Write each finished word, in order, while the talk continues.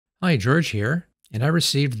Hi, George here, and I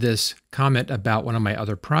received this comment about one of my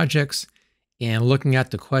other projects, and looking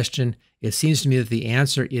at the question, it seems to me that the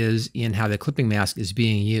answer is in how the clipping mask is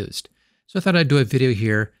being used. So I thought I'd do a video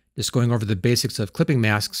here just going over the basics of clipping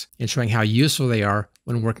masks and showing how useful they are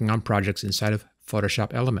when working on projects inside of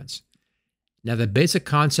Photoshop Elements. Now, the basic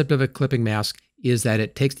concept of a clipping mask is that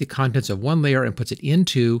it takes the contents of one layer and puts it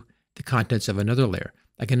into the contents of another layer.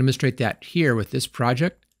 I can demonstrate that here with this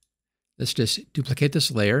project. Let's just duplicate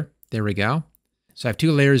this layer. There we go. So I have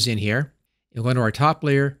two layers in here. We'll go to our top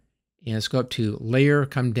layer and let's go up to layer,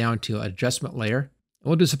 come down to adjustment layer. And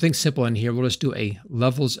we'll do something simple in here. We'll just do a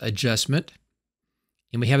levels adjustment.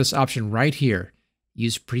 And we have this option right here.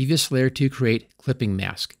 Use previous layer to create clipping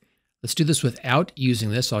mask. Let's do this without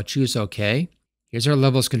using this. I'll choose OK. Here's our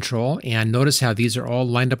levels control. And notice how these are all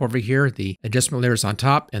lined up over here. The adjustment layer is on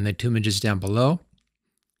top and the two images down below.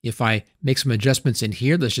 If I make some adjustments in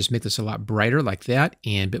here, let's just make this a lot brighter like that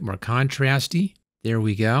and a bit more contrasty. There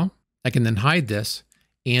we go. I can then hide this.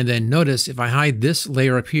 And then notice if I hide this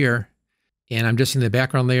layer up here and I'm just in the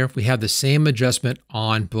background layer, we have the same adjustment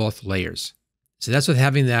on both layers. So that's with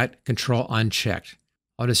having that control unchecked.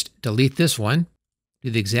 I'll just delete this one, do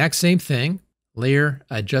the exact same thing, layer,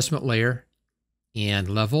 adjustment layer, and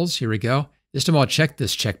levels. Here we go. This time I'll check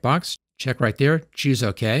this checkbox, check right there, choose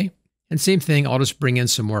OK. And same thing, I'll just bring in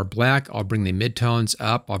some more black. I'll bring the midtones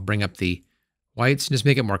up. I'll bring up the whites and just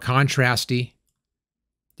make it more contrasty.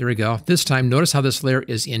 There we go. This time, notice how this layer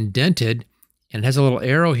is indented and it has a little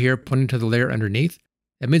arrow here pointing to the layer underneath.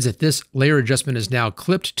 That means that this layer adjustment is now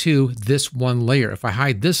clipped to this one layer. If I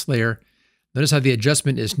hide this layer, notice how the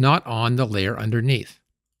adjustment is not on the layer underneath.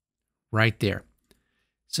 Right there.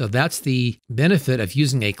 So that's the benefit of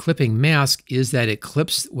using a clipping mask, is that it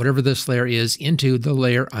clips whatever this layer is into the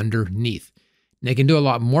layer underneath. Now you can do a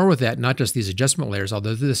lot more with that, not just these adjustment layers,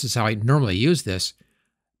 although this is how I normally use this,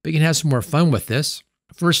 but you can have some more fun with this.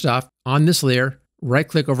 First off, on this layer, right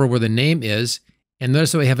click over where the name is, and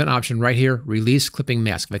notice that we have an option right here, release clipping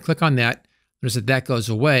mask. If I click on that, notice that that goes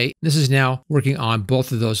away. This is now working on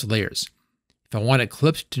both of those layers. If I want it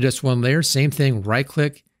clipped to just one layer, same thing, right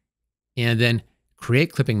click, and then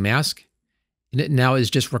create clipping mask, and it now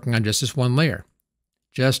is just working on just this one layer,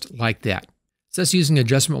 just like that. So that's using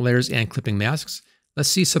adjustment layers and clipping masks. Let's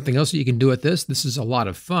see something else that you can do with this. This is a lot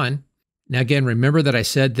of fun. Now again, remember that I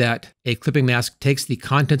said that a clipping mask takes the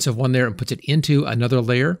contents of one layer and puts it into another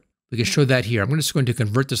layer. We can show that here. I'm just going to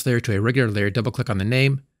convert this layer to a regular layer, double click on the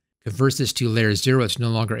name, convert this to layer 0. It's no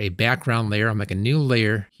longer a background layer. I'll make a new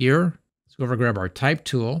layer here. Let's go over and grab our type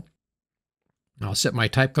tool. I'll set my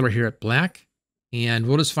type color here at black. And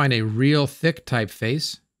we'll just find a real thick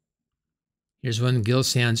typeface. Here's one, Gill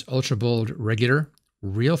Sans Ultra Bold Regular,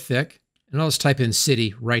 real thick. And I'll just type in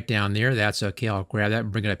city right down there. That's okay. I'll grab that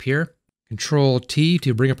and bring it up here. Control T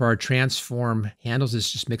to bring up our transform handles.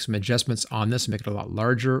 Let's just make some adjustments on this, make it a lot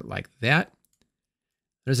larger like that.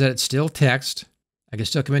 Notice that it's still text. I can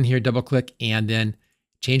still come in here, double click, and then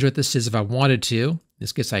change what this is if I wanted to. In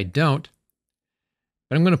this case, I don't.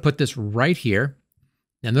 But I'm going to put this right here.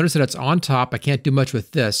 Now notice that it's on top. I can't do much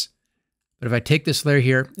with this, but if I take this layer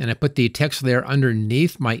here and I put the text layer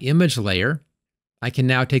underneath my image layer, I can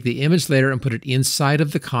now take the image layer and put it inside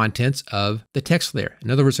of the contents of the text layer.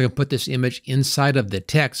 In other words, I can put this image inside of the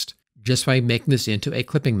text just by making this into a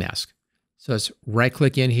clipping mask. So let's right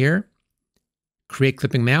click in here, create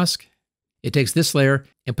clipping mask. It takes this layer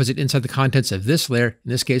and puts it inside the contents of this layer.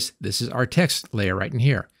 In this case, this is our text layer right in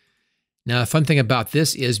here. Now, the fun thing about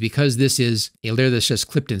this is because this is a layer that's just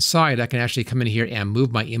clipped inside, I can actually come in here and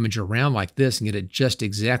move my image around like this and get it just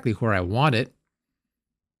exactly where I want it.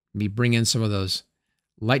 Let me bring in some of those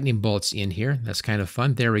lightning bolts in here. That's kind of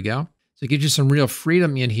fun. There we go. So it gives you some real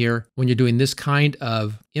freedom in here when you're doing this kind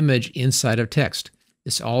of image inside of text.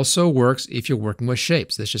 This also works if you're working with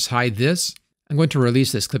shapes. Let's just hide this. I'm going to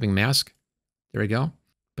release this clipping mask. There we go.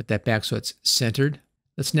 Put that back so it's centered.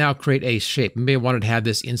 Let's now create a shape. Maybe I wanted to have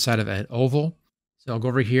this inside of an oval. So I'll go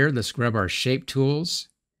over here. Let's grab our shape tools.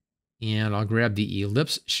 And I'll grab the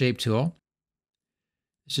ellipse shape tool.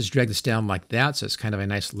 Let's just drag this down like that. So it's kind of a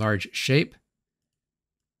nice large shape.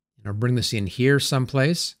 And I'll bring this in here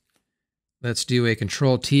someplace. Let's do a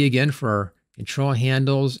Control T again for our control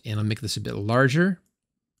handles. And I'll make this a bit larger.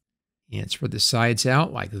 And spread the sides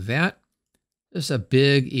out like that. There's a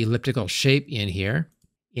big elliptical shape in here.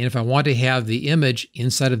 And if I want to have the image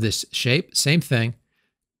inside of this shape, same thing,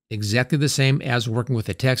 exactly the same as working with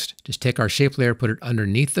the text. Just take our shape layer, put it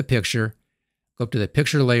underneath the picture, go up to the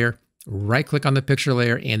picture layer, right click on the picture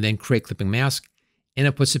layer, and then create clipping mask. And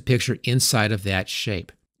it puts the picture inside of that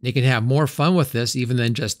shape. You can have more fun with this even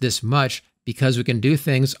than just this much because we can do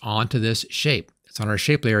things onto this shape. It's on our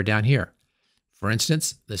shape layer down here. For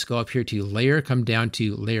instance, let's go up here to Layer, come down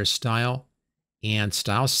to Layer Style and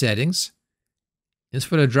Style Settings. Let's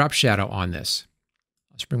put a drop shadow on this.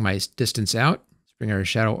 Let's bring my distance out. Let's bring our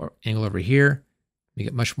shadow angle over here. Make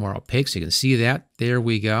it much more opaque so you can see that. There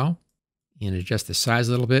we go. And adjust the size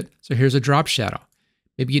a little bit. So here's a drop shadow.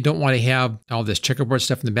 Maybe you don't want to have all this checkerboard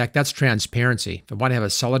stuff in the back. That's transparency. If I want to have a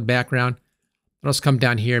solid background, let's come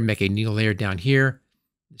down here and make a new layer down here.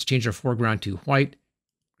 Let's change our foreground to white.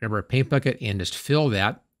 Grab our paint bucket and just fill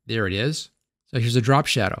that. There it is. So here's a drop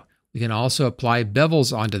shadow. We can also apply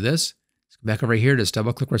bevels onto this. Let's go back over here, just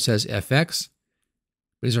double click where it says FX.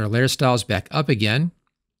 Raise our layer styles back up again.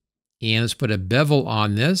 And let's put a bevel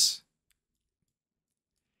on this.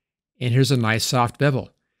 And here's a nice soft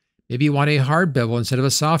bevel. Maybe you want a hard bevel instead of a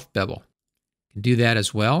soft bevel. You can do that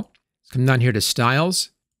as well. Let's come down here to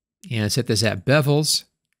Styles and set this at Bevels.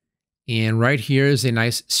 And right here is a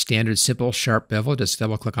nice standard simple sharp bevel. Just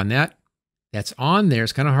double click on that. That's on there.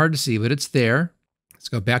 It's kind of hard to see, but it's there. Let's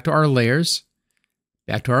go back to our layers,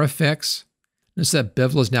 back to our effects. Notice that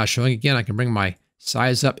bevel is now showing again. I can bring my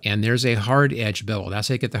size up and there's a hard edge bevel. That's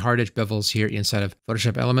how you get the hard edge bevels here inside of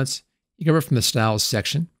Photoshop Elements. You can work from the Styles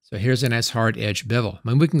section. So here's a nice hard edge bevel. I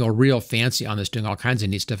mean, we can go real fancy on this, doing all kinds of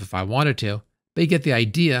neat stuff if I wanted to, but you get the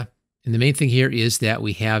idea. And the main thing here is that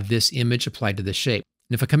we have this image applied to the shape.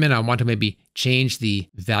 And if I come in, I want to maybe change the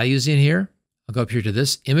values in here. I'll go up here to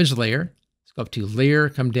this image layer. Let's go up to Layer,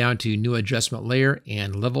 come down to New Adjustment Layer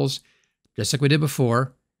and Levels, just like we did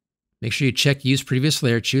before. Make sure you check Use Previous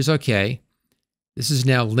Layer, choose OK. This is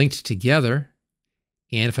now linked together.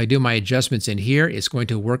 And if I do my adjustments in here, it's going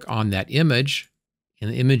to work on that image.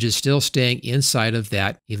 And the image is still staying inside of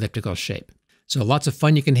that elliptical shape. So lots of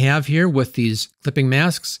fun you can have here with these clipping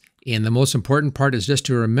masks. And the most important part is just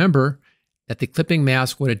to remember that the clipping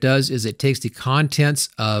mask, what it does is it takes the contents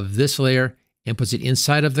of this layer and puts it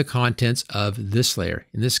inside of the contents of this layer.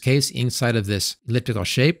 In this case, inside of this elliptical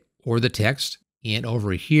shape or the text. And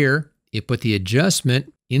over here, it put the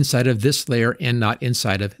adjustment inside of this layer and not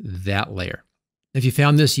inside of that layer. If you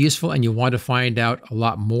found this useful and you want to find out a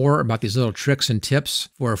lot more about these little tricks and tips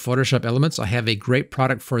for Photoshop Elements, I have a great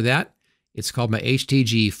product for that. It's called my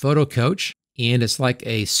HTG Photo Coach, and it's like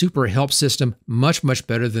a super help system, much, much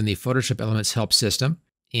better than the Photoshop Elements help system.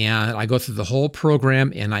 And I go through the whole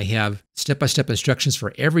program and I have step-by-step instructions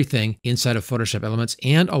for everything inside of Photoshop Elements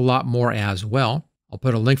and a lot more as well. I'll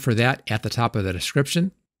put a link for that at the top of the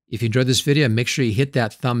description. If you enjoyed this video, make sure you hit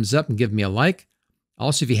that thumbs up and give me a like.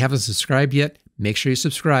 Also, if you haven't subscribed yet, make sure you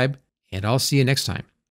subscribe, and I'll see you next time.